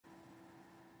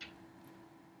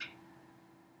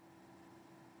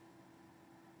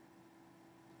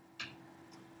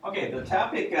Okay, the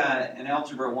topic in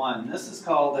Algebra 1, this is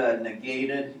called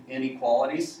negated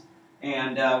inequalities.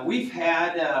 And we've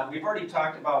already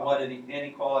talked about what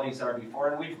inequalities are before,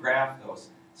 and we've graphed those.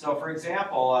 So for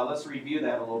example, let's review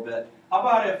that a little bit. How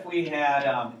about if we had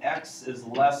x is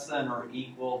less than or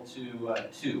equal to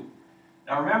 2?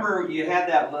 Now remember, you had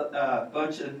that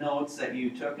bunch of notes that you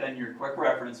took on your quick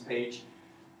reference page.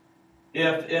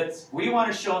 We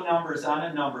want to show numbers on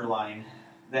a number line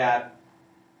that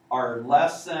are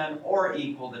less than or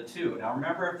equal to 2. Now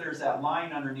remember, if there's that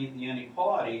line underneath the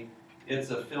inequality, it's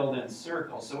a filled-in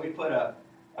circle. So we put a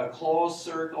closed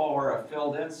circle or a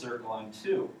filled-in circle on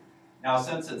 2. Now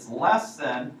since it's less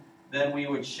than, then we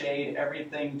would shade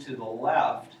everything to the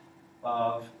left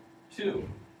of 2.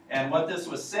 And what this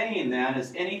was saying then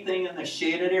is anything in the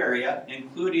shaded area,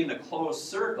 including the closed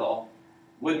circle,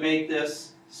 would make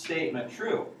this statement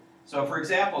true. So for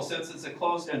example, since it's a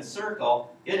closed-in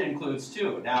circle, it includes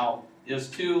 2. Now, is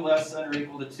 2 less than or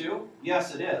equal to 2?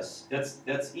 Yes, it is.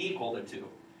 It's equal to 2.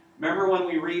 Remember, when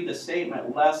we read the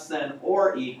statement less than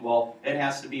or equal, it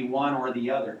has to be one or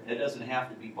the other. It doesn't have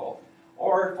to be both.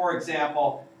 Or, for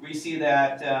example, we see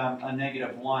that a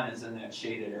negative 1 is in that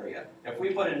shaded area. If we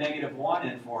put a negative 1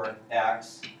 in for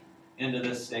x into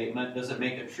this statement, does it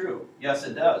make it true? Yes,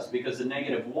 it does, because the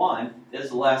negative 1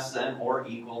 is less than or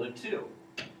equal to 2.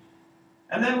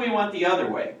 And then we went the other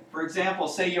way. For example,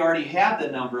 say you already have the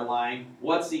number line.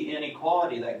 What's the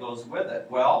inequality that goes with it?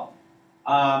 Well,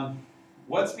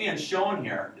 what's being shown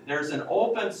here? There's an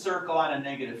open circle on a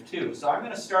negative 2. So I'm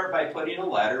going to start by putting a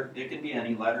letter. It can be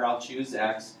any letter. I'll choose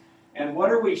x. And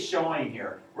what are we showing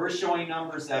here? We're showing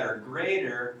numbers that are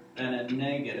greater than a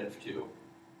negative 2.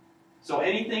 So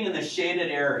anything in the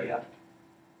shaded area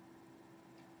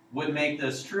would make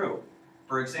this true.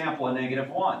 For example, a negative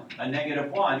 1. A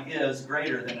negative 1 is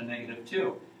greater than a negative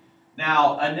 2.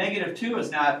 Now, a negative 2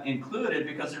 is not included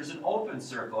because there's an open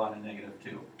circle on a negative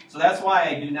 2. So that's why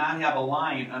I do not have a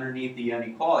line underneath the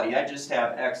inequality. I just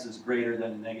have x is greater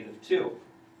than a negative 2.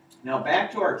 Now,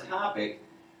 back to our topic.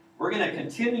 We're going to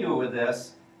continue with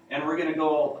this, and we're going to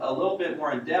go a little bit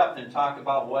more in depth and talk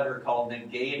about what are called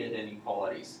negated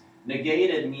inequalities.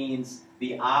 Negated means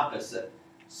the opposite.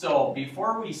 So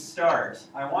before we start,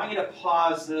 I want you to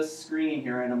pause this screen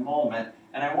here in a moment,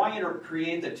 and I want you to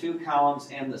create the 2 columns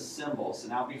and the symbols.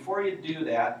 Now before you do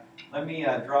that, let me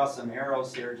draw some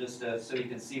arrows here just so you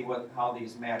can see how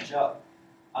these match up.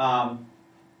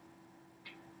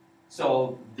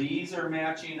 So these are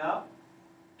matching up.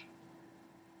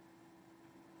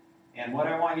 And what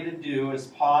I want you to do is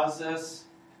pause this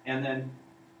and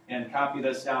copy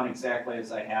this down exactly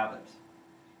as I have it.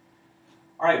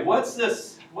 All right, what does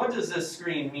this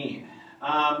screen mean?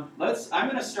 I'm going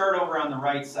to start over on the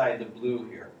right side, the blue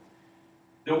here.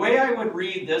 The way I would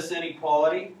read this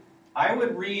inequality, I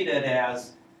would read it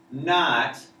as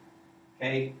not,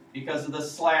 okay, because of the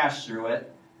slash through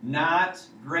it, not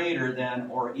greater than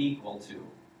or equal to.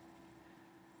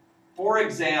 For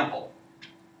example,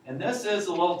 and this is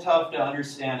a little tough to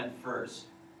understand at first.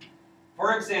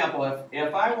 For example,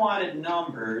 if I wanted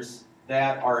numbers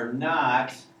that are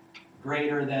not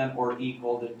greater than or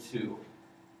equal to 2.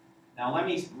 Now let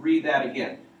me read that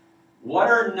again. What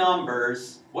are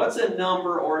numbers? What's a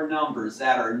number or numbers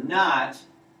that are not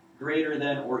greater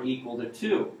than or equal to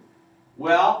 2?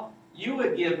 Well, you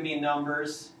would give me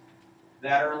numbers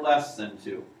that are less than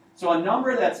 2. So a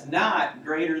number that's not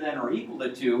greater than or equal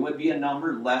to 2 would be a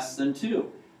number less than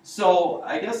 2. So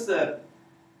I guess to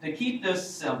keep this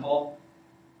simple,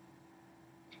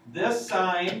 this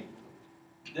sign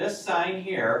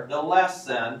here, the less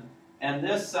than, and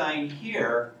this sign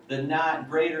here, the not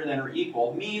greater than or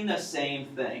equal, mean the same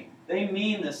thing. They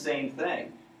mean the same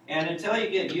thing. And until you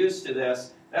get used to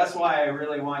this, that's why I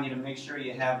really want you to make sure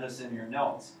you have this in your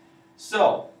notes.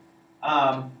 So,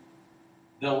 the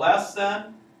less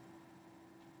than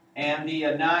and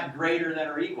the not greater than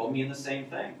or equal mean the same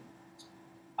thing.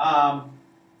 I'm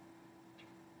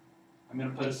going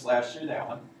to put a slash through that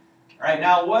one. All right,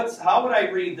 now how would I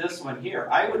read this one here?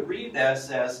 I would read this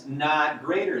as not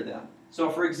greater than. So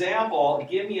for example,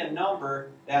 give me a number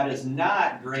that is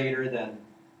not greater than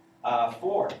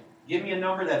 4. Give me a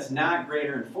number that's not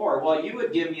greater than 4. Well, you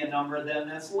would give me a number then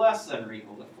that's less than or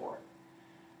equal to 4.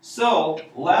 So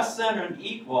less than or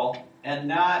equal and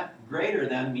not greater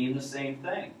than mean the same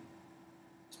thing.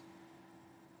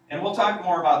 And we'll talk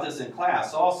more about this in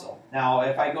class also. Now,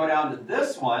 if I go down to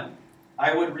this one,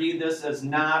 I would read this as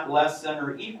not less than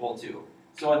or equal to.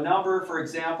 So a number, for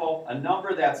example, a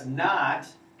number that's not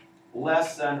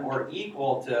less than or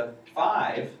equal to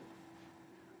 5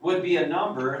 would be a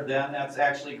number then that's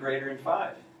actually greater than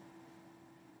 5.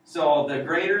 So the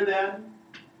greater than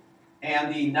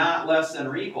and the not less than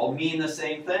or equal mean the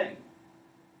same thing.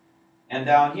 And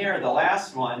down here, the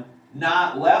last one,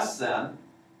 not less than,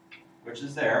 which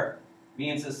is there,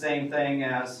 means the same thing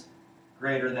as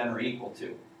greater than or equal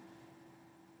to.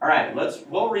 All right,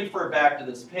 we'll refer back to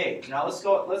this page. Now let's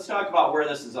talk about where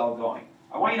this is all going.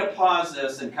 I want you to pause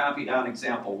this and copy down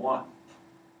example 1.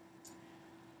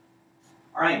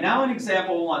 All right, now in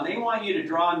example 1, they want you to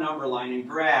draw a number line and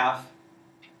graph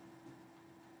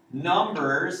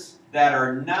numbers that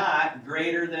are not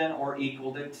greater than or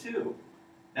equal to 2.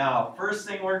 Now, first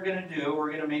thing we're going to do, we're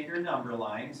going to make your number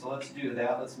line. So let's do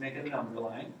that. Let's make a number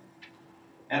line.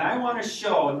 And I want to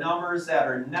show numbers that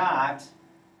are not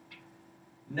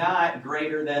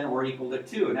greater than or equal to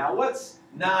 2. Now, what's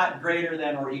not greater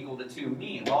than or equal to 2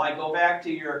 mean? Well, I go back to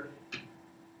your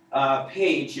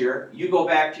page here. You go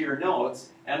back to your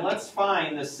notes. And let's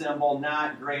find the symbol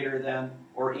not greater than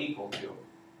or equal to.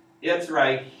 It's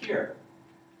right here.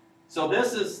 So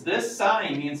this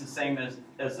sign means the same as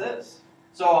this.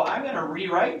 So I'm going to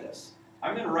rewrite this.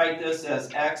 I'm going to write this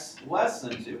as x less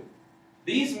than 2.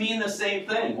 These mean the same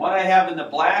thing. What I have in the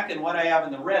black and what I have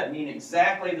in the red mean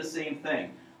exactly the same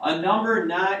thing. A number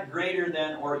not greater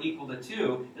than or equal to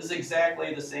 2 is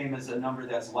exactly the same as a number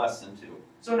that's less than 2.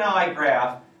 So now I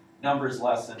graph numbers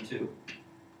less than 2.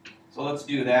 So let's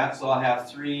do that. So I'll have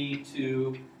 3,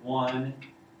 2, 1,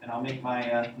 and I'll make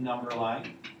my number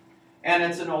line. And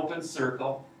it's an open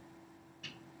circle.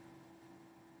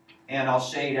 And I'll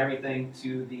shade everything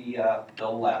to the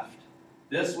left.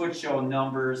 This would show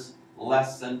numbers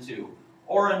less than 2.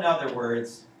 Or in other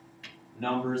words,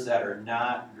 numbers that are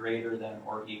not greater than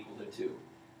or equal to 2.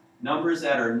 Numbers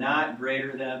that are not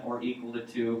greater than or equal to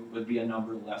 2 would be a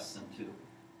number less than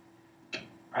 2.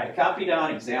 All right, copy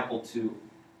down example 2.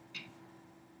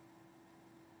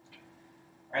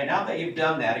 All right, now that you've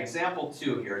done that, example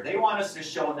 2 here, they want us to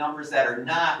show numbers that are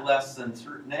not less than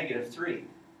 -3.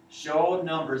 Show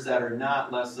numbers that are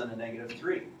not less than a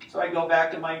 -3. So I go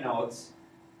back to my notes.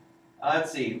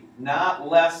 Let's see, not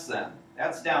less than.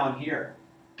 That's down here.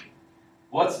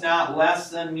 What's not less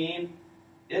than mean?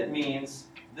 It means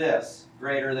this,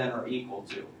 greater than or equal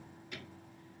to.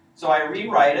 So I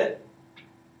rewrite it,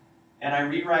 and I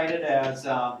rewrite it as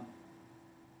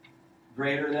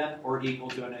greater than or equal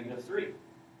to a -3.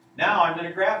 Now I'm going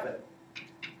to graph it.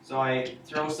 So I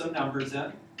throw some numbers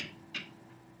in.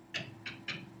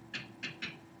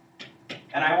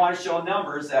 And I want to show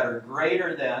numbers that are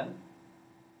greater than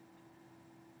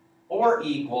or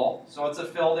equal, so it's a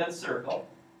filled-in circle,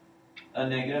 a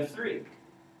 -3.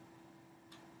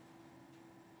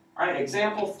 All right,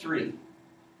 example 3.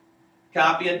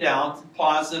 Copy it down.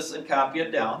 Pause this and copy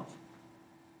it down.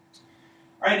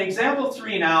 All right, example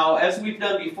 3 now, as we've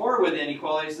done before with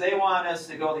inequalities, they want us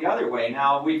to go the other way.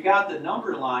 Now, we've got the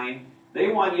number line. They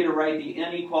want you to write the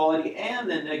inequality and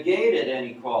the negated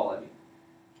inequality.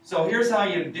 So here's how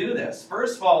you do this.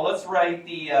 First of all, let's write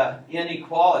the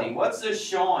inequality. What's this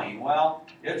showing? Well,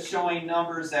 it's showing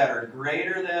numbers that are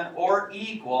greater than or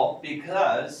equal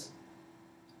because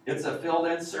it's a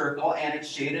filled-in circle and it's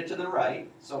shaded to the right.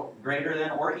 So greater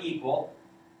than or equal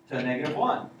to a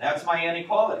 -1. That's my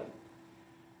inequality.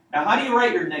 Now, how do you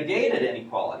write your negated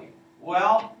inequality?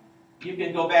 Well, you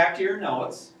can go back to your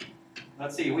notes.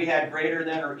 Let's see, we had greater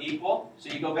than or equal. So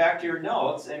you go back to your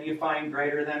notes and you find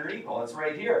greater than or equal. It's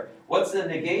right here. What's the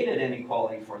negated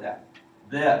inequality for that?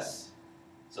 This.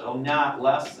 So not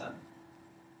less than.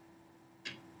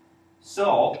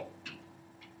 So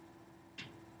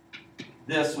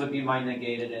this would be my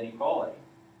negated inequality.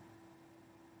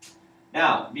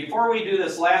 Now, before we do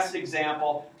this last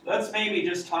example, let's maybe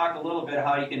just talk a little bit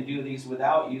how you can do these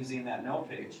without using that note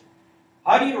page.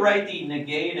 How do you write the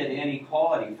negated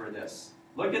inequality for this?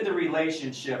 Look at the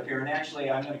relationship here, and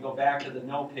actually I'm going to go back to the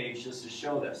note page just to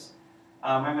show this.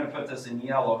 I'm going to put this in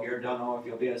yellow here, don't know if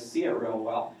you'll be able to see it real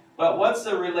well. But what's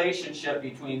the relationship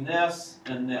between this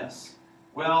and this?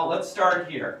 Well, let's start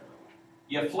here.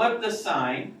 You flip the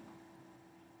sign.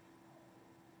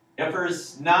 If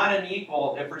there's not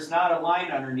a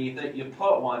line underneath it, you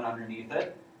put one underneath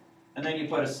it, and then you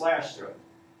put a slash through it.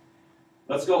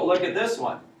 Let's go look at this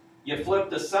one. You flip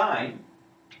the sign.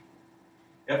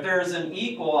 If there's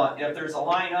a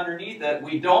line underneath it,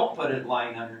 we don't put a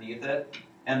line underneath it,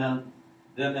 and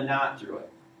then the not through it.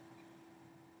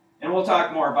 And we'll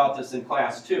talk more about this in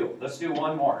class 2. Let's do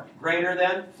one more. Greater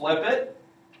than, flip it.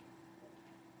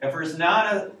 If there's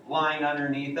not a line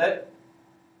underneath it,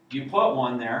 you put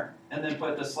one there, and then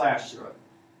put the slash through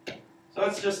it. So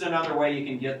it's just another way you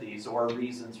can get these, or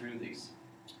reason through these.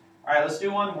 All right, let's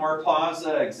do one more. Pause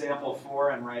example 4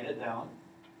 and write it down.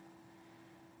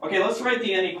 Okay, let's write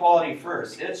the inequality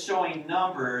first. It's showing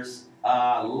numbers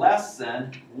less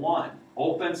than 1.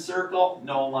 Open circle,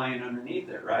 no line underneath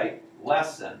it, right?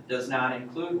 Less than does not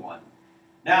include 1.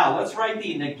 Now, let's write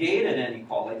the negated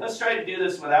inequality. Let's try to do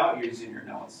this without using your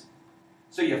notes.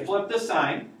 So you flip the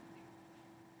sign.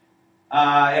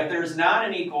 If there's not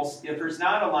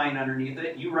a line underneath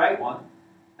it, you write 1,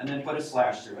 and then put a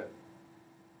slash through it.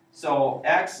 So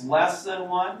x less than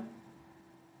 1,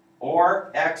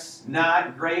 or x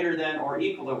not greater than or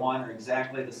equal to 1 are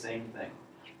exactly the same thing.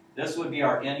 This would be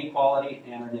our inequality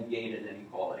and our negated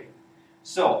inequality.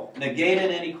 So,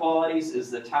 negated inequalities is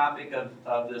the topic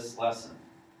of this lesson.